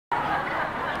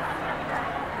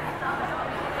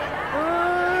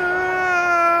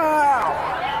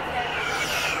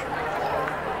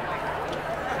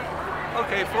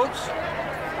folks,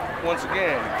 once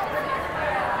again,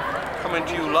 coming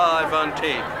to you live on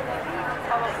tape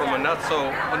from a not so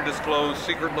undisclosed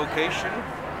secret location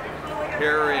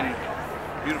here in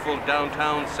beautiful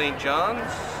downtown St.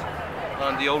 John's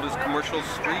on the oldest commercial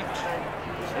street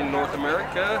in North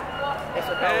America,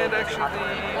 and actually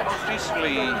the most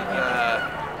easterly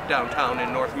downtown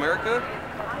in North America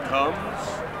comes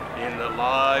in the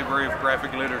Library of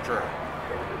Graphic Literature.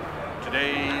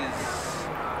 Today's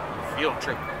field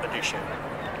trip edition.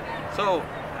 So,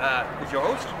 with your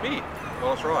host, me,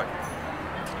 Wallace Roy.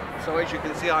 So as you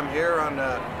can see, I'm here on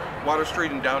Water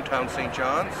Street in downtown St.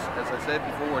 John's. As I said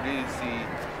before, it is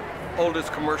the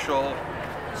oldest commercial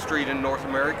street in North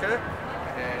America,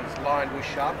 and it's lined with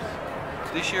shops.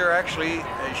 This year, actually,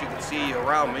 as you can see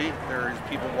around me, there's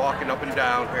people walking up and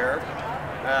down here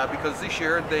because this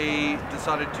year they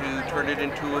decided to turn it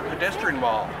into a pedestrian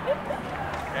mall.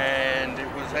 And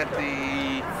it was at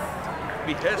the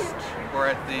behest,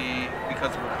 or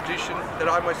because of a petition that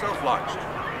I myself launched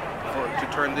to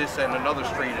turn this and another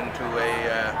street into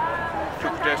a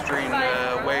pedestrian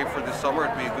way for the summer.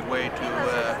 It'd be a good way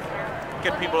to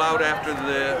get people out after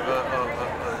the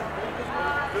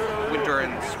winter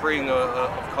and spring of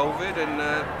COVID, and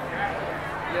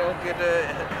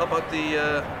help out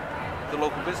the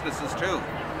local businesses too.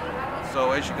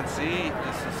 So as you can see,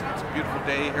 it's a beautiful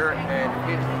day here, and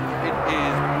it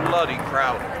is bloody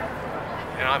crowded,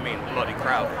 and I mean bloody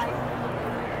crowded.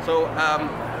 So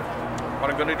what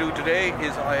I'm going to do today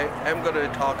is I am going to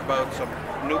talk about some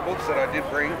new books that I did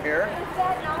bring here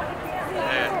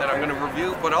that I'm going to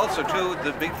review, but also too,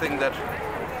 the big thing that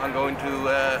I'm going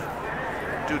to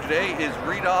do today is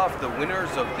read off the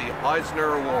winners of the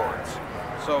Eisner Awards.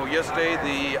 So yesterday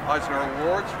the Eisner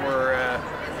Awards were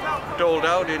doled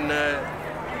out in,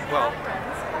 well,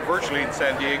 virtually in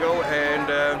San Diego,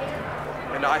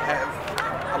 and I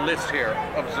have a list here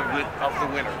of the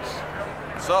winners.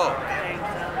 So,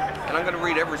 and I'm going to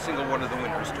read every single one of the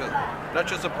winners too. Not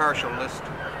just a partial list,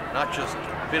 not just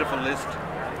a bit of a list,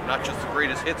 not just the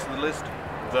greatest hits of the list,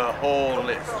 the whole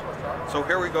list. So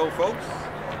here we go, folks.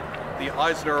 The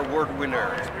Eisner Award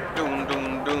winners. Doom,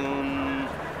 doom, doom.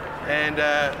 And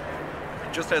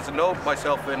just as a note,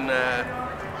 myself and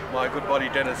my good buddy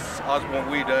Dennis Osborne,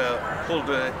 we'd pulled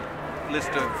a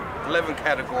list of 11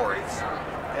 categories,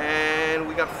 and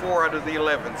we got 4 out of the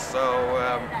 11,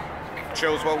 so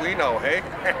shows what we know, hey?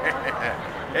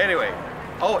 Anyway,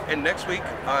 oh, and next week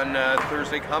on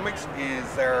Thursday Comics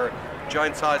is our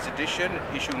giant size edition,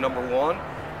 issue number 1,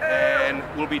 and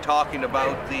we'll be talking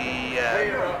about the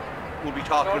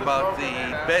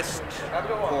best,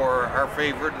 for our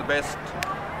favorite, the best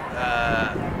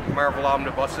Marvel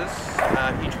omnibuses.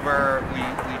 Each of we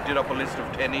did up a list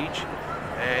of 10 each,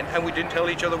 and we didn't tell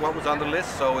each other what was on the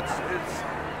list, so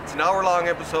it's an hour-long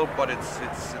episode, but it's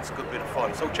a good bit of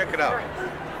fun. So check it out.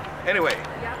 Anyway,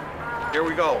 here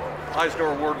we go. Eisner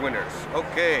Award winners.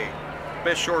 Okay,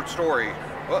 best short story.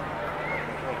 Oh,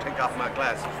 I'll take off my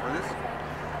glasses for this.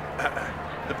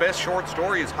 The best short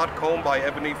story is Hot Comb by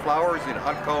Ebony Flowers in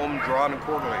Hot Comb, Drawn and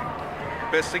Quarterly.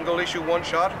 Best single issue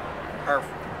one-shot,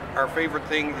 Our Favorite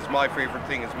Thing is My Favorite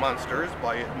Thing is Monsters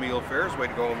by Emile Fairs. Way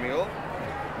to go, Emile.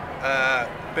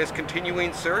 Best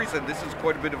continuing series, and this is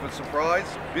quite a bit of a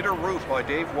surprise, Bitter Root by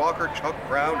Dave Walker, Chuck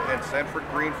Brown, and Sanford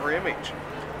Green for Image.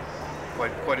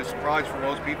 Quite a surprise for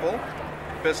most people.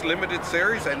 Best limited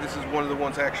series, and this is one of the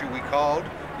ones actually we called,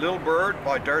 Little Bird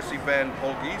by Darcy Van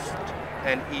Polgeest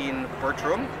and Ian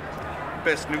Bertram.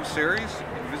 Best new series,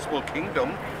 Invisible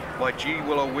Kingdom by G.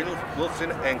 Willow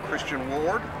Wilson and Christian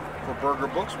Ward for Burger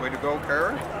Books. Way to go,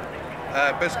 Karen.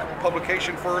 Best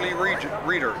publication for early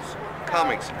readers,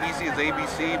 Comics, Easy as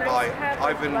ABC by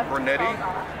Ivan Brunetti.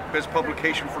 Best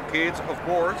publication for kids, of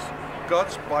course,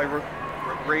 Guts by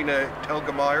Raina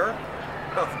Telgemeier.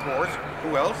 Of course,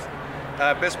 who else?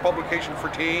 Best publication for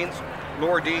teens,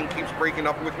 Laura Dean Keeps Breaking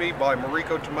Up With Me by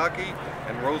Mariko Tamaki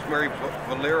and Rosemary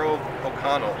Valero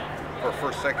O'Connell for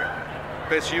First Second.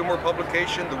 Best humor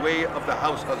publication, The Way of the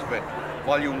House Husband,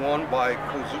 Volume 1 by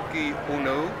Kozuki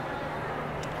Ono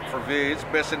for Viz.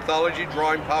 Best anthology,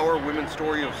 Drawing Power, Women's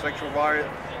Story of Sexual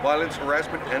Violence,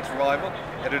 Harassment, and Survival,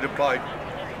 edited by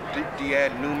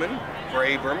Deanne Newman for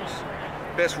Abrams.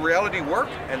 Best reality work,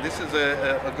 and this is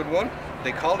a good one,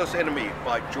 They Called Us Enemy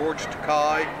by George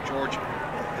Takei,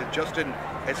 Justin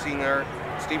Hessinger,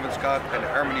 Stephen Scott, and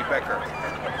Harmony Becker.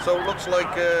 So it looks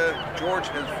like George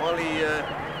has finally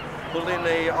pulled in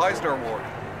a Eisner Award.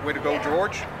 Way to go,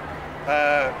 George.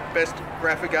 Best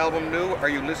graphic album new, Are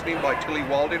You Listening by Tilly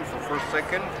Walden for First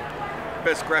Second.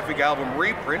 Best graphic album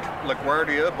reprint,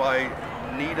 LaGuardia by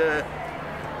Nita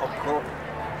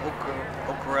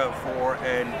Okra for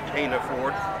and Tana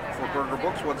Ford for Burger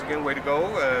Books. Once again, way to go,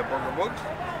 Burger Books.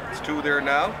 It's 2 there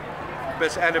now.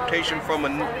 Best adaptation from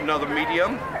another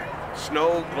medium,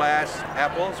 Snow, Glass,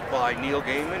 Apples by Neil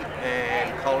Gaiman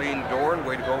and Colleen Dorn.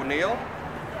 Way to go, Neil.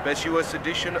 Best U.S.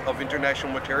 edition of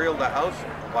International Material, The House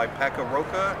by Paco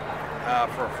Roca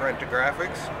for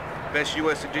Fantagraphics. Best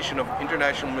U.S. edition of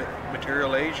International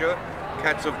Material Asia,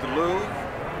 Cats of the Louvre.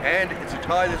 And it's a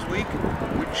tie this week,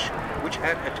 Which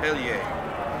Hat Atelier.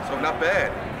 So not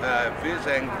bad. Viz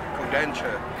and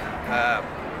Kodansha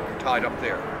tied up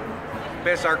there.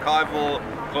 Best archival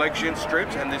collection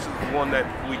strips, and this is the one that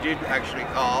we did actually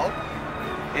call,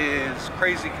 is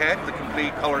Crazy Cat, The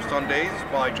Complete Color Sundays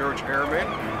by George Harriman.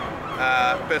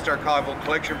 Best archival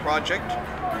collection project,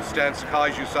 Stan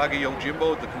Sakai's Usagi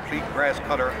Yojimbo, The Complete Grass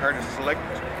Cutter Artist Select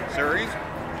Series.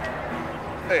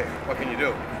 Hey, what can you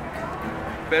do?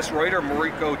 Best writer,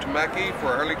 Mariko Tamaki for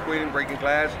Harley Quinn, Breaking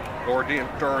Glass, Laura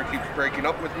Dern Keeps Breaking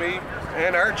Up With Me,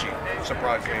 and Archie,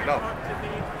 surprisingly enough.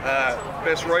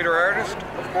 Best writer artist,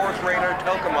 of course, Rainer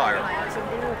Telgemeier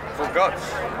for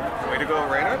Guts. Way to go,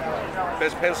 Rainer.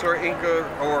 Best penciler,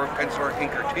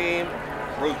 inker team,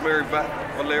 Rosemary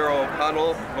Valero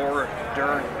O'Connell, Laura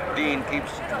Dean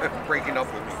Keeps Breaking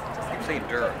Up With Me. I keep saying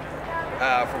Dern.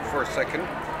 From First Second.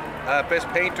 Best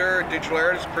painter, digital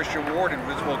artist, Christian Ward,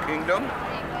 Invisible Kingdom.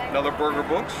 Another Burger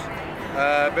Books.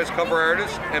 Best cover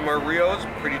artist, Emma Rios,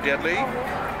 Pretty Deadly.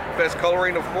 Best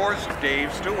coloring, of course,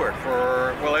 Dave Stewart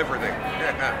for, well, everything.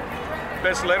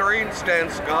 Best lettering, Stan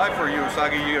Sky for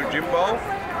Usagi Yojimbo.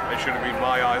 That should have been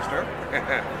my Eisner.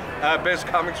 Best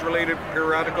comics-related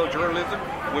periodical journalism,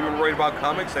 Women Write About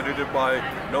Comics, edited by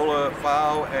Nola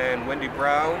Fau and Wendy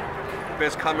Brown.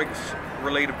 Best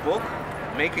comics-related book,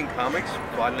 Making Comics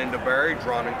by Linda Barry,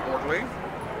 drawn in Quarterly,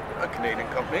 a Canadian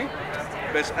company.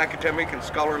 Best academic and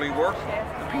scholarly work,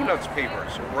 The Peanuts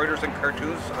Papers, Writers and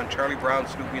Cartoons on Charlie Brown,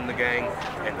 Snoopy and the Gang,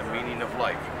 and the Meaning of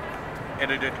Life.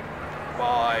 Edited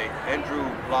by Andrew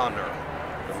Blonder,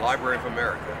 the Library of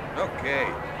America. Okay.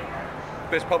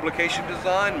 Best publication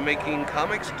design, Making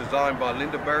Comics, designed by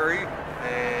Linda Barry.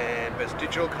 And best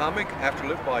digital comic,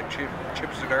 Afterlife by Chip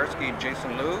Zdarsky and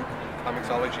Jason Liu,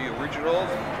 Comixology Originals.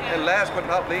 And last but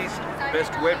not least,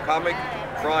 best web comic,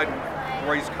 Pride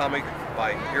Race comic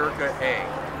by Erica Ang.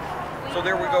 So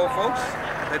there we go, folks.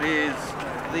 That is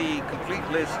the complete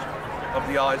list of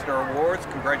the Eisner Awards.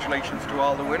 Congratulations to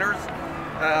all the winners.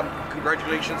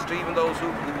 Congratulations to even those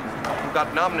who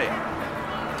got nominated.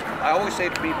 I always say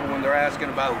to people when they're asking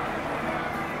about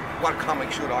what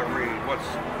comic should I read,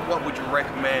 what would you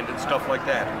recommend and stuff like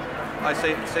that, I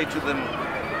say to them,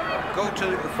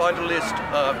 find a list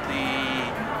of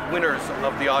the winners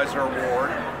of the Eisner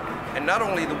Award, and not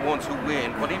only the ones who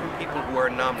win, but even people who are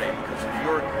nominated. Because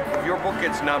if your book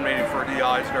gets nominated for the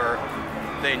Eisner,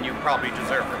 then you probably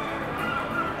deserve it.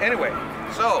 Anyway,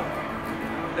 so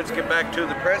let's get back to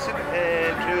the present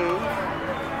and to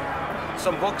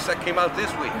some books that came out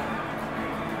this week.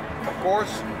 Of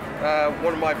course,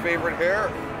 one of my favorite here,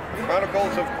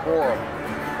 Chronicles of Corum,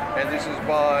 and this is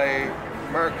by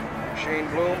Mark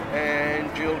Shainblum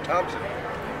and Jill Thompson.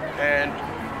 And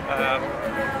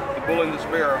The Bull and the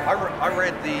Bear. I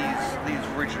read these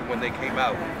originally when they came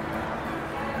out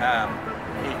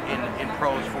in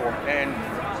prose form, and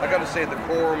I got to say the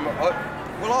Corum,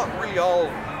 really all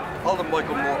the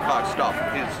Michael Moorcock stuff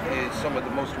is some of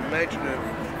the most imaginative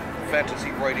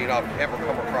fantasy writing I've ever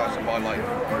come across in my life.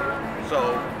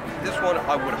 So this one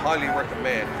I would highly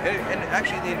recommend, and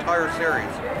actually the entire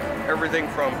series, everything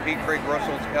from P. Craig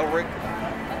Russell's Elric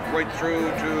right through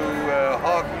to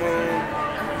Hawk Moon,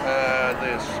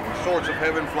 the Swords of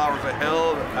Heaven, Flowers of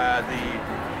Hell, the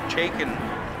Chaykin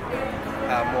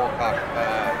Moorcock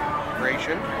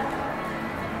creation,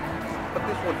 but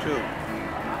this one too,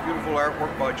 beautiful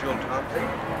artwork by Jill Thompson,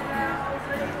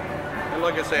 and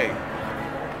like I say,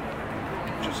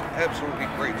 just absolutely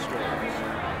great stories.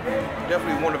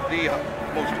 Definitely one of the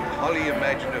most highly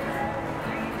imaginative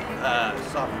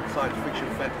science fiction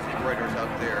fantasy writers out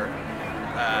there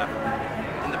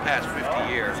in the past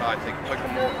 50 years. I think Michael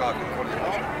Moorcock is one of the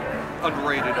most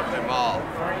underrated of them all.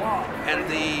 And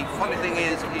the funny thing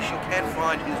is you can't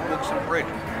find his books in print.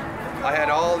 I had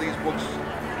all these books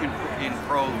in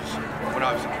prose when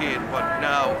I was a kid, but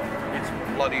now it's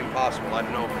bloody impossible. I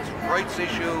don't know if it's a rights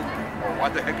issue or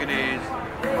what the heck it is.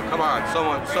 Well, come on,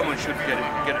 someone should get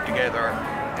it together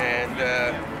and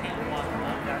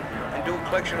do a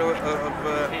collection of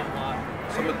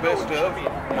some of the best of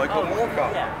Michael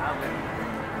Moorcock.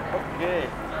 Okay,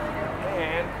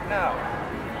 and now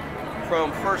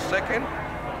from First Second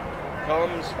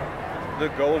comes the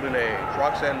Golden Age.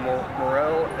 Roxanne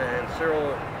Morel and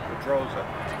Cyril Pedrosa.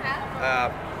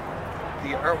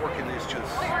 The artwork in this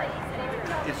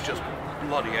it's just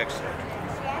bloody excellent.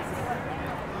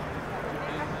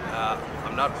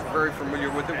 I'm not very familiar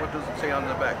with it. What does it say on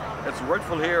the back? It's the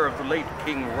rightful heir of the late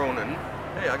King Ronan.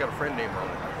 Hey, I got a friend named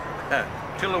Ronan.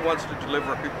 Tilla wants to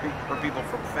deliver her people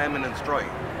from famine and strife.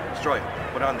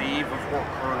 But on the eve of her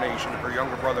coronation, her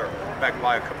younger brother, backed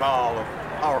by a cabal of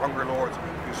power-hungry lords,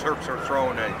 usurps her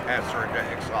throne and casts her into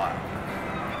exile.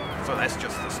 So that's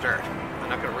just the start. I'm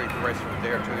not going to read the rest of it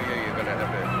there to you. You're going to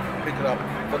have to pick it up.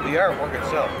 But the artwork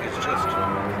itself is just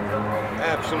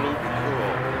absolutely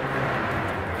cool.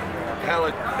 The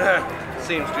palette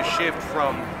seems to shift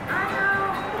from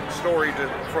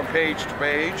page to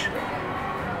page.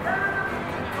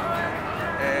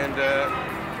 And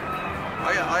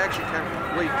I actually can't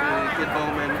wait to get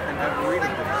home and have a read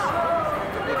of this.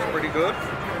 It looks pretty good.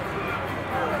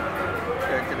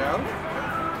 Check it out.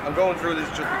 I'm going through this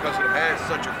just because it has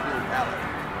such a cool palette.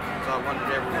 So I wanted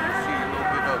everyone to see a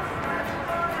little bit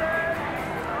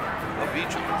of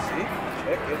each of them. See?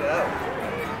 Check it out.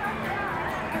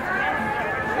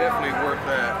 Definitely worth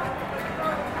that.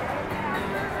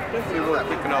 Definitely worth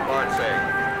picking up, I'd say.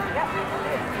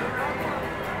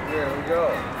 There we go.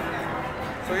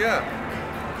 So yeah,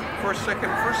 first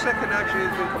second actually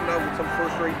has been coming out with some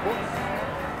first-rate books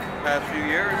the past few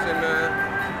years, and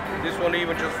this one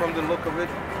even just from the look of it.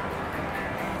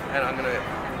 And I'm gonna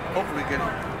hopefully get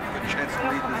a chance to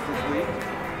read this week.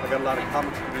 I got a lot of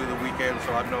comics to do the weekend,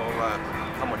 so I don't know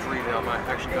how much reading I'm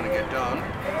actually gonna get done.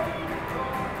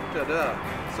 Ta-da!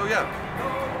 So yeah,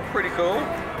 pretty cool.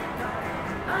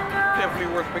 Definitely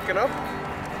worth picking up.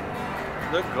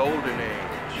 The Golden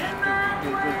Age.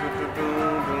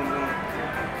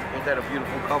 Ain't that a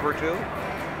beautiful cover too?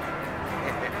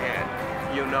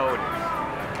 You know it is.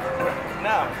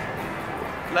 Now,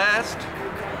 last,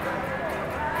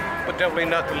 but definitely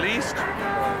not the least,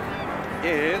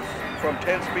 is from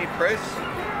 10 Speed Press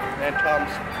and Tom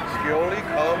Scioli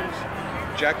comes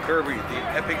Jack Kirby, The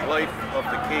Epic Life of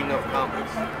the King of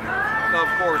Comics. Now,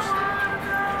 of course,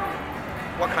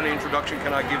 what kind of introduction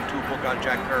can I give to a book on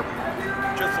Jack Kirby?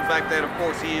 Just the fact that, of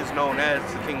course, he is known as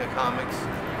the King of Comics.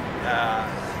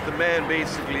 The man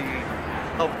basically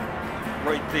helped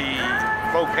write the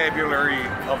vocabulary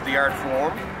of the art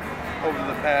form over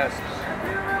the past,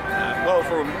 well,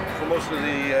 for most of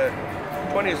the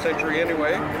 20th century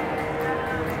anyway.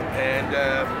 And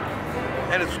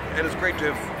it's great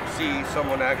to see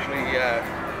someone actually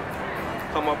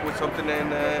come up with something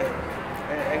and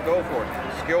go for it.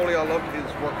 Scioli, I loved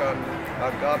his work on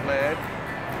Godland,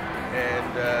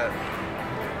 and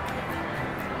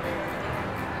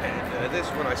this,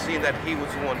 when I seen that he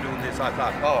was the one doing this, I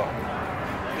thought, oh,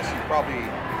 this is probably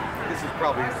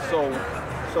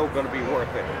so going to be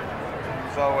worth it.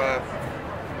 So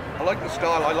I like the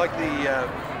style. I like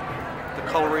the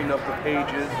coloring of the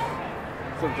pages,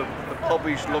 sort of the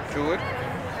published look to it.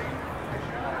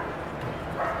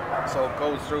 So it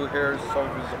goes through here some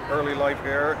of his early life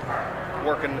here,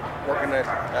 working at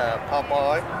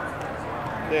Popeye.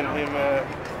 Then him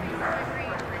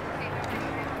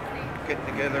getting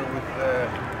together with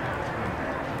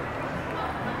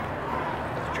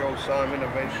Joe Simon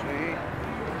eventually.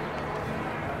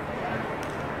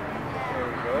 There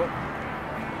we go.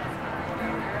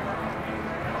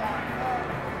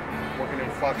 Working in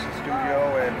Fox's studio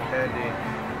and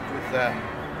with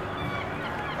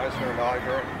Eisner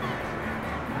Award.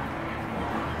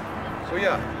 So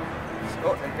yeah.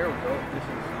 Oh, and here we go.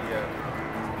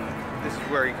 This is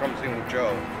where he comes in with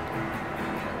Joe.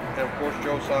 And of course,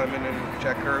 Joe Simon and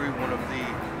Jack Kirby, one of the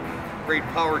great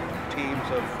power teams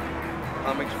of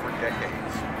comics for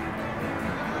decades.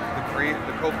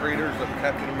 The co-creators of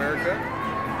Captain America.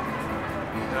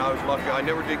 And I was lucky. I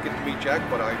never did get to meet Jack,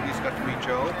 but I at least got to meet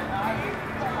Joe.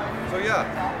 So yeah,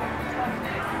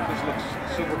 this looks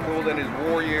super cool. Then his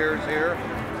war years here,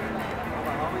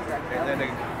 and then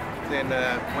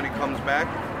when he comes back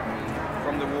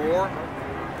from the war,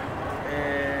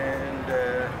 and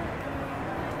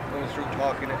goes through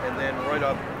talking, and then right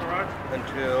up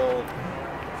until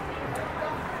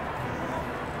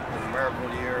the Marvel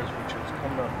years, which is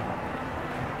coming up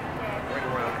right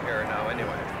around here now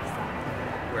anyway,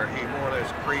 where he more or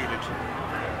less created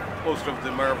most of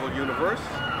the Marvel universe,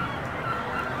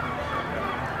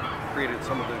 created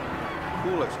some of the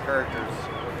coolest characters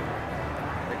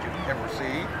that you'd ever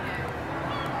see.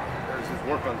 There's his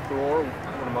work on Thor,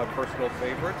 one of my personal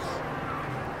favorites.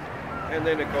 And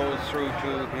then it goes through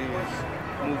to his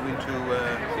moving to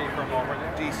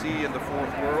DC in the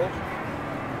Fourth World.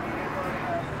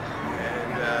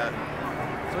 And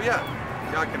so yeah,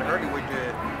 I can hardly wait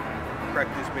to crack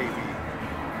this baby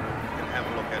and have a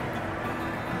look at it.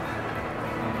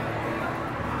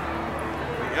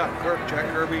 But yeah, Jack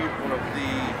Kirby, one of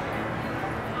the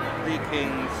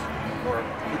kings, or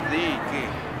the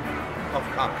king of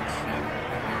comics.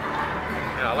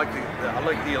 And I like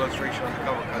the illustration on the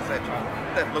cover because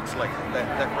that looks like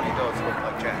that really does look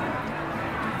like Jack.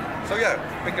 So yeah,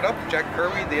 pick it up, Jack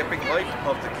Kirby, The Epic Life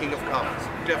of the King of Comics.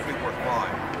 Definitely worth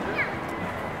buying.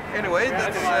 Anyway,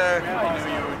 that's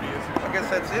I guess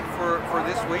that's it for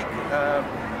this week.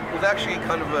 It was actually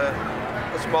kind of a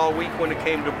small week when it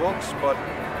came to books, but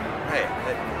hey,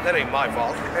 that ain't my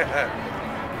fault.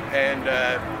 And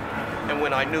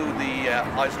when I knew the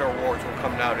Eisner Awards were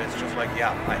coming out, it's just like,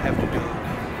 yeah, I have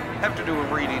to do a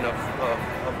reading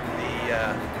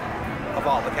of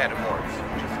all the categories,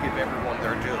 just to give everyone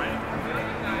their due.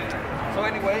 So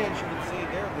anyway, as you can see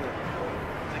there,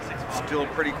 it's still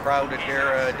pretty crowded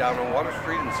here down on Water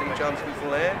Street in St. John's,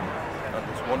 Newfoundland on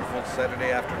this wonderful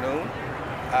Saturday afternoon.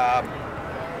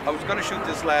 I was going to shoot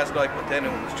this last night, but then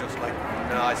it was just like,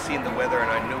 I seen the weather and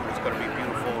I knew it was going to be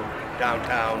beautiful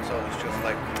downtown, so it was just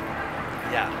like,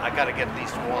 yeah, I got to get at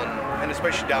least one, and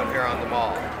especially down here on the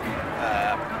mall,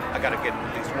 I got to get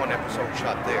at least one episode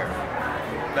shot there.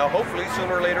 Now, hopefully,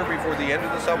 sooner or later, before the end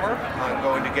of the summer, I'm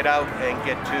going to get out and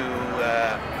get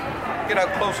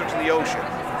out closer to the ocean,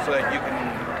 so that you can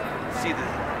see the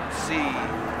sea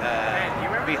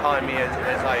behind me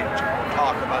as I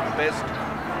talk about the best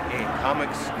in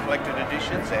comics, collected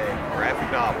editions, and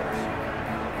graphic novels.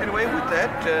 Anyway, with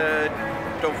that,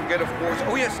 don't forget, of course,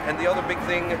 oh yes, and the other big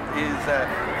thing is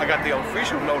I got the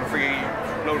official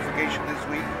notification this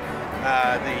week,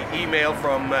 the email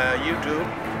from YouTube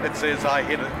that says I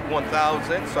hit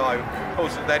 1,000, so I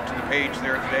posted that to the page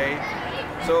there today.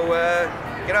 So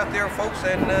get out there, folks,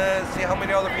 and see how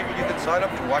many other people you can sign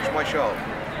up to watch my show.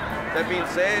 That being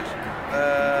said,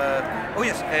 oh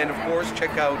yes, and of course,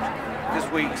 check out this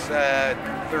week's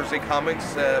Thursday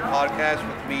Comics podcast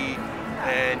with me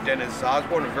and Dennis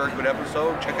Osborne, a very good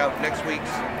episode. Check out next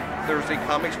week's Thursday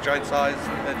Comics Giant Size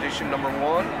Edition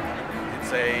 #1.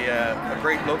 It's a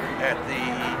great look at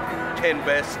the 10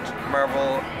 best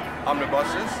Marvel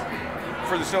omnibuses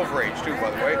for the Silver Age too, by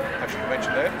the way. I should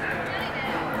mention that.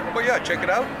 But yeah, check it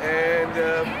out, and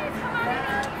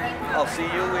I'll see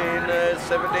you in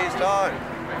 7 days' time,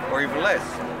 or even less.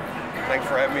 Thanks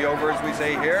for having me over, as we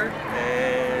say here,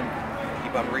 and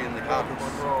keep on reading the comics.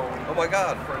 Oh my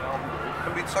God,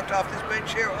 I'm being sucked off this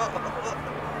bench here.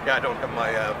 Yeah, I don't have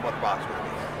my mother box with me.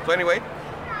 So anyway,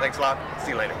 thanks a lot.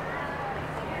 See you later.